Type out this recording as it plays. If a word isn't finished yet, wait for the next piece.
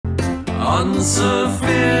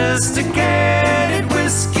Unsophisticated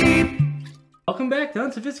whiskey. Welcome back to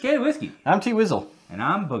Unsophisticated Whiskey. I'm T Wizzle. And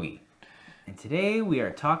I'm Boogie. And today we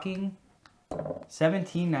are talking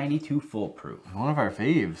 1792 Full Proof. One of our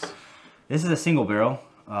faves. This is a single barrel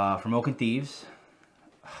from Oak and Thieves.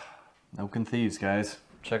 Oak and Thieves, guys.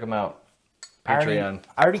 Check them out. I Patreon.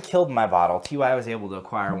 already killed my bottle. TY was able to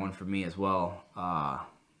acquire one for me as well.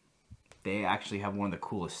 They actually have one of the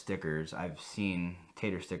coolest stickers. I've seen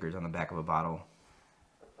tater stickers on the back of a bottle.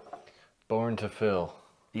 Born to Fill.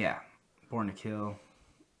 Yeah. Born to Kill.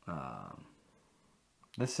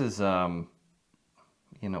 This is, one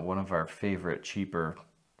of our favorite cheaper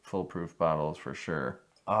full proof bottles for sure.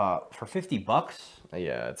 For $50,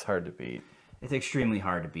 Yeah, it's hard to beat. it's extremely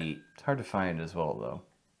hard to beat. It's hard to find as well, though.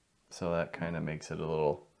 So that kind of makes it a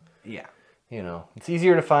little, Yeah. it's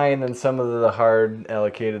easier to find than some of the hard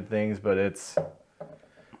allocated things, but it's...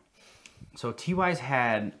 So TY's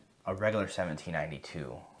had a regular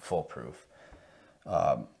 1792 Full Proof.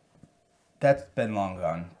 That's been long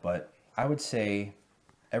gone, but I would say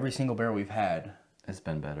every single barrel we've had, It's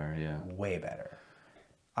been better, yeah. way better.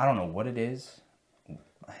 I don't know what it is.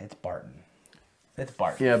 It's Barton. It's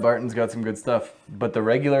Barton. Yeah, Barton's got some good stuff. But the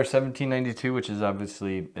regular 1792, which is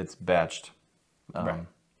obviously, it's batched. Right.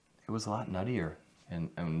 It was a lot nuttier.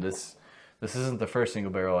 And this isn't the first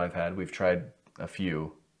single barrel I've had. We've tried a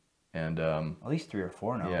few. And At least 3 or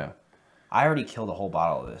 4 now. yeah. I already killed a whole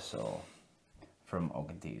bottle of this, so from Oak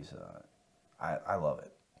and Thieves. I love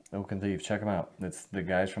it. Oak and Thieves, check them out. It's the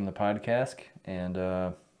guys from the podcast and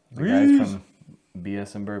the guys from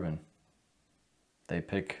BS and Bourbon. They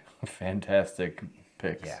pick fantastic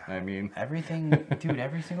picks. Yeah. I mean, Everything, dude,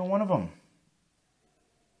 every single one of them.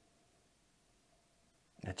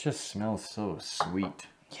 it just smells so sweet.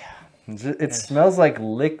 Yeah. It smells like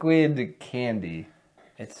liquid candy.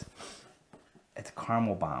 It's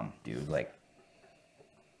caramel bomb, dude. Like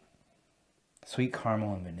sweet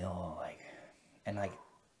caramel and vanilla,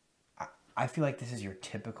 I feel like this is your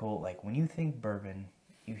typical, like when you think bourbon,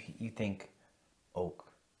 you think oak,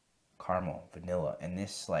 caramel, vanilla, and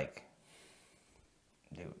this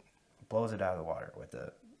dude, blows it out of the water with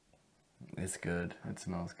the. It's good. It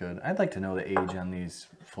smells good. I'd like to know the age on these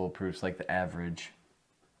full proofs, like the average.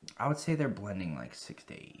 I would say they're blending like 6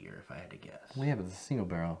 to 8 year if I had to guess. Well, yeah, but it's a single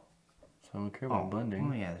barrel, so I don't care about blending.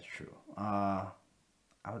 Oh yeah, that's true. I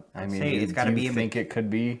I would mean, say it's got to do be you in think it could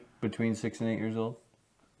be between 6 and 8 years old?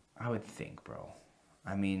 I would think, bro.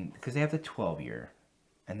 I mean, because they have the 12 year,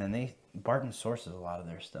 and then Barton sources a lot of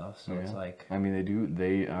their stuff, so it's like. I mean,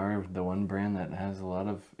 they are the one brand that has a lot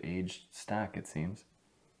of aged stock, it seems.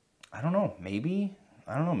 I don't know. Maybe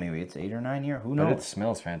it's 8 or 9 year. Who knows? But it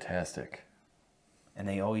smells fantastic. And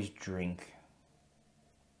they always drink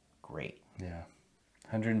great. Yeah.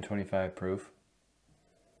 125 proof.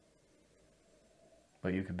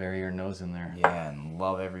 But you could bury your nose in there. Yeah, and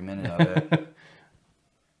love every minute of it.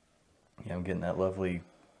 Yeah, I'm getting that lovely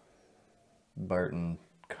Barton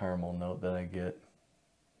caramel note that I get.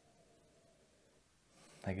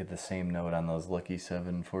 I get the same note on those Lucky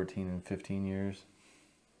 7, 14, and 15 years.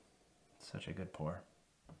 Such a good pour.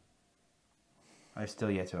 I've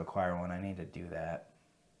still yet to acquire one. I need to do that.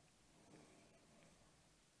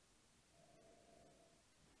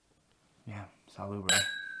 Yeah, salud, bro.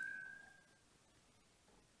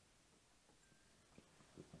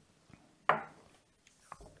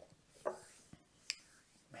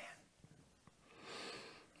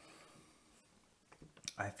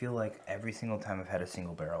 I feel like every single time I've had a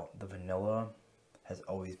single barrel, the vanilla has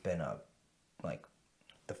always been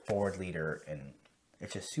the forward leader, and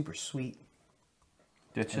it's just super sweet.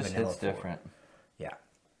 It just hits different. Yeah.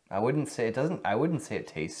 I wouldn't say it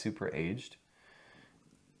tastes super aged.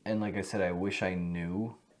 And like I said, I wish I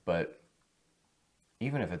knew, but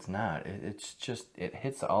even if it's not, it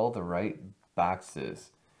hits all the right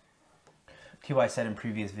boxes. TY said in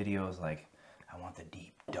previous videos, I want the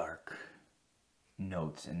deep, dark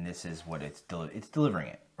notes, and this is what it's delivering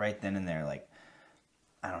it right then and there.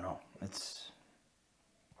 I don't know.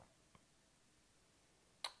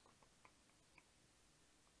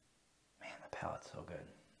 Man, the palate's so good.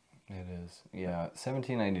 It is. Yeah,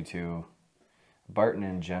 1792, Barton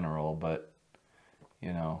in general, but,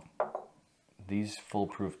 these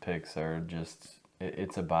foolproof picks are just,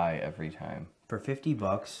 it's a buy every time. For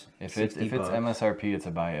 $50, If it's MSRP, it's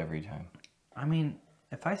a buy every time. I mean,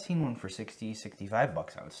 if I seen one for $60,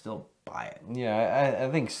 $65, I would still buy it. Yeah, I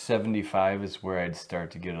think 75 is where I'd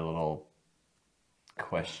start to get a little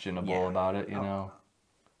questionable about it, you know.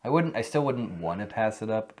 I still wouldn't want to pass it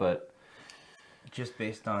up, but just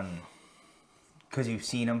based on, because you've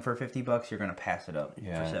seen them for $50, you're gonna pass it up for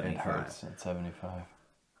 75. It hurts at 75.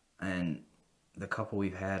 and the couple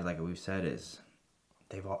we've had, like we've said,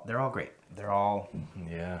 they're all great. They're all.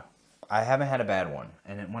 Yeah. I haven't had a bad one,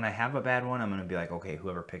 and when I have a bad one, I'm gonna be like, okay,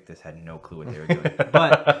 whoever picked this had no clue what they were doing.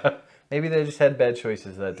 But maybe they just had bad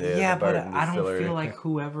choices that day. yeah, at the but Barton I don't Distillery. feel like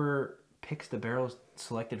whoever picks the barrels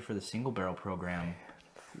selected for the single barrel program,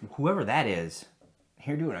 whoever that is,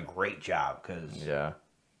 you're doing a great job because Yeah.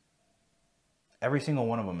 every single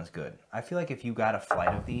one of them is good. I feel like if you got a flight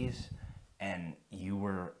of these and you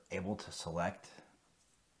were able to select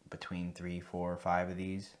between 3, 4, 5 of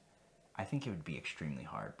these, I think it would be extremely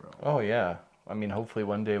hard, bro. Oh yeah. I mean, hopefully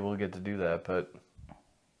one day we'll get to do that, but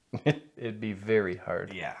it'd be very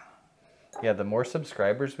hard. Yeah. Yeah, the more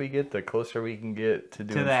subscribers we get, the closer we can get to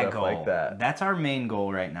doing To that stuff goal. like that. That's our main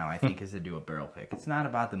goal right now, I think, is to do a barrel pick. It's not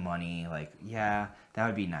about the money. Like, yeah, that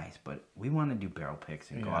would be nice, but we want to do barrel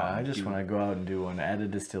picks and go out. Yeah, I and just do- want to go out and do one at a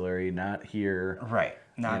distillery, not here. Right.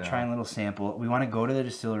 Not You know. trying a little sample. We want to go to the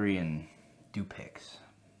distillery and do picks.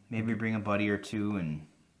 Maybe bring a buddy or two and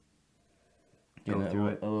go Getting through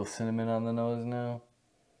it. a little cinnamon on the nose now,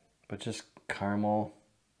 but just caramel.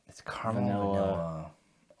 It's caramel vanilla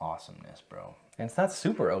awesomeness, bro. And it's not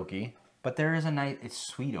super oaky. But there is a nice, it's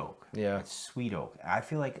sweet oak. Yeah. It's sweet oak. I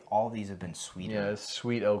feel like all these have been sweeter. Yeah, it's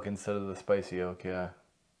sweet oak instead of the spicy oak, yeah.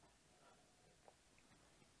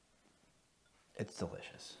 It's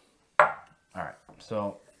delicious. All right.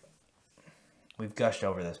 So we've gushed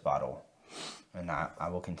over this bottle, and I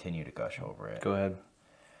will continue to gush over it. Go ahead.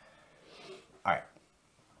 All right.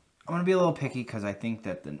 I'm going to be a little picky because I think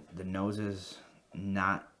that the nose is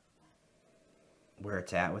not where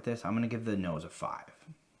it's at with this. I'm going to give the nose a 5.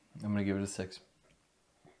 I'm going to give it a 6.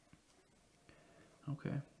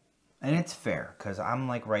 Okay. And it's fair because I'm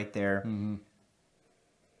like right there. I'm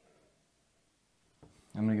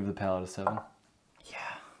going to give the palate a 7. Yeah,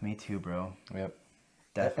 me too, bro. Yep.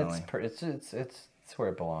 Definitely. It's where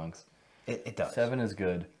it belongs. It does. 7 is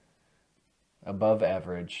good. Above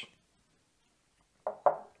average.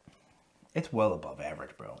 It's well above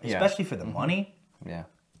average, bro. Yeah. Especially for the money. Yeah.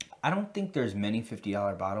 I don't think there's many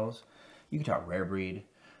 $50 bottles. You can talk Rare Breed.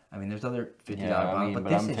 I mean, there's other $50 Yeah, bottles, I mean, but but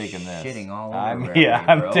this I'm is taking this. shitting all over I'm Rare Breed,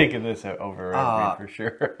 I'm bro. taking this over Rare Breed for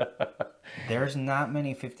sure. There's not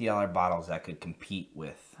many $50 bottles that could compete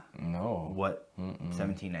with No. what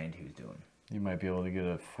 1792 is doing. You might be able to get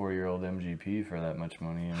a 4-year-old MGP for that much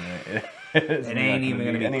money. And It ain't even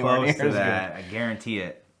going to be anywhere close near to as that. I guarantee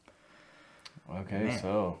it. good. Okay, Man.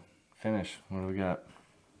 so finish. What do we got?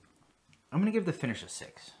 I'm going to give the finish a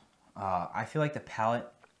 6. I feel like the palate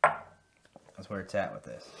is where it's at with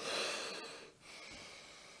this.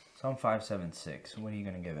 So I'm 5, 7, 6. What are you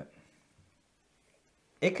going to give it?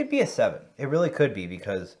 It could be a 7. It really could be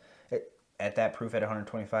because at that proof, at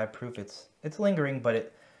 125 proof, it's lingering,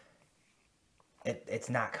 but it's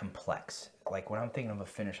not complex. Like when I'm thinking of a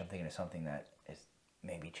finish, I'm thinking of something that is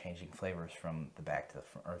maybe changing flavors from the back to the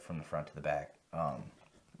front, or from the front to the back.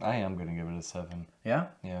 I am going to give it a 7. Yeah.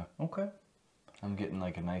 Yeah. Okay. I'm getting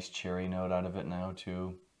like a nice cherry note out of it now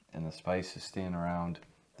too. And the spice is staying around.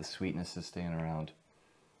 The sweetness is staying around.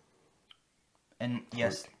 And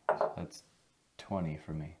yes, That's 20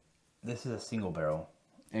 for me. this is a single barrel.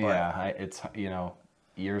 Yeah, it's, you know,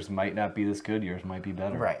 yours might not be this good. Yours might be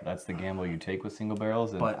better. Right. That's the gamble you take with single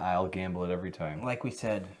barrels, and But- I'll gamble it every time. Like we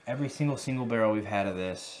said, every single barrel we've had of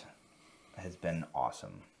this has been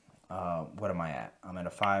awesome. What am I at? I'm at a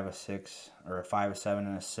 5, a 6, or a 5, a 7,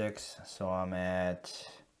 and a 6. So I'm at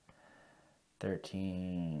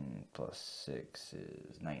 13 plus 6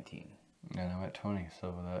 is 19. And I'm at 20,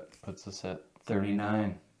 so that puts us at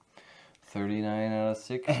 39. 39 out of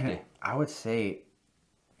 60. And I would say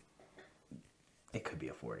it could be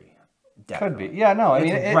a 40. Could Definitely. be. Yeah, no, I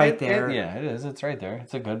It's mean, right there. yeah, it is. It's right there.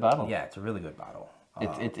 It's a good bottle. Yeah, it's a really good bottle.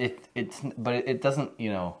 But it doesn't,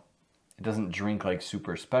 you know, it doesn't drink like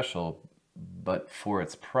super special, but for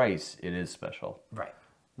its price, it is special. Right.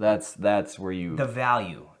 That's where you... The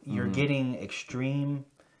value. You're getting extreme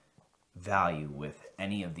value with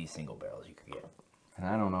any of these single barrels you could get. And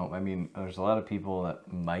I don't know. I mean, there's a lot of people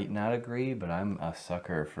that might not agree, but I'm a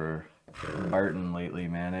sucker for Barton lately,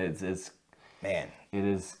 man. Man. It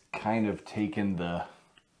is kind of taken the,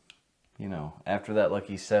 you know, after that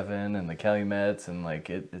Lucky 7 and the Calumets and like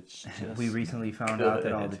it's just We recently found out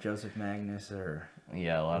that all good. the Joseph Magnus are...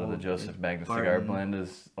 yeah, a lot of the Joseph Magnus Barton. cigar blend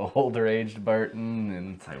is older aged Barton,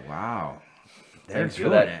 and It's like, wow. They're thanks for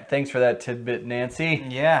doing that. it. Thanks for that tidbit, Nancy.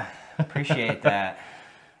 Yeah. Appreciate that.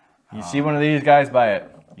 You see one of these guys, buy it.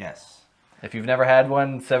 Yes. If you've never had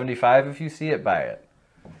one, 75. If you see it, buy it.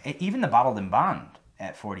 Even the bottled and bond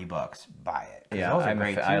at $40, buy it. 'Cause Yeah, those are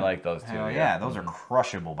great too. I like those too. Hell yeah. yeah, those are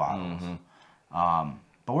crushable bottles.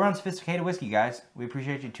 But But we're on Sophisticated Whiskey, guys. We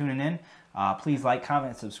appreciate you tuning in. Please like,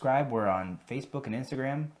 comment, subscribe. We're on Facebook and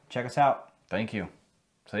Instagram. Check us out. Thank you.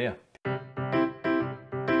 See ya.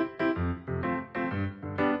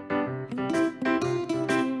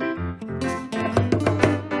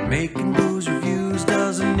 Making booze reviews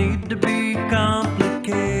doesn't need to be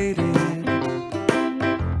complicated.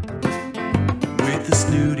 With a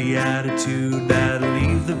snooty attitude that'll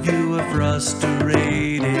leave the viewer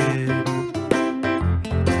frustrated.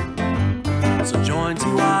 So join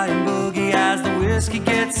T.Y. and Boogie as the whiskey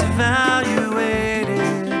gets evaluated.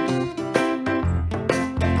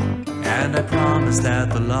 And I promise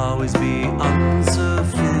that they'll always be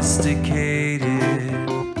unsophisticated.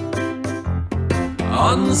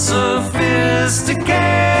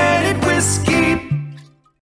 Unsophisticated whiskey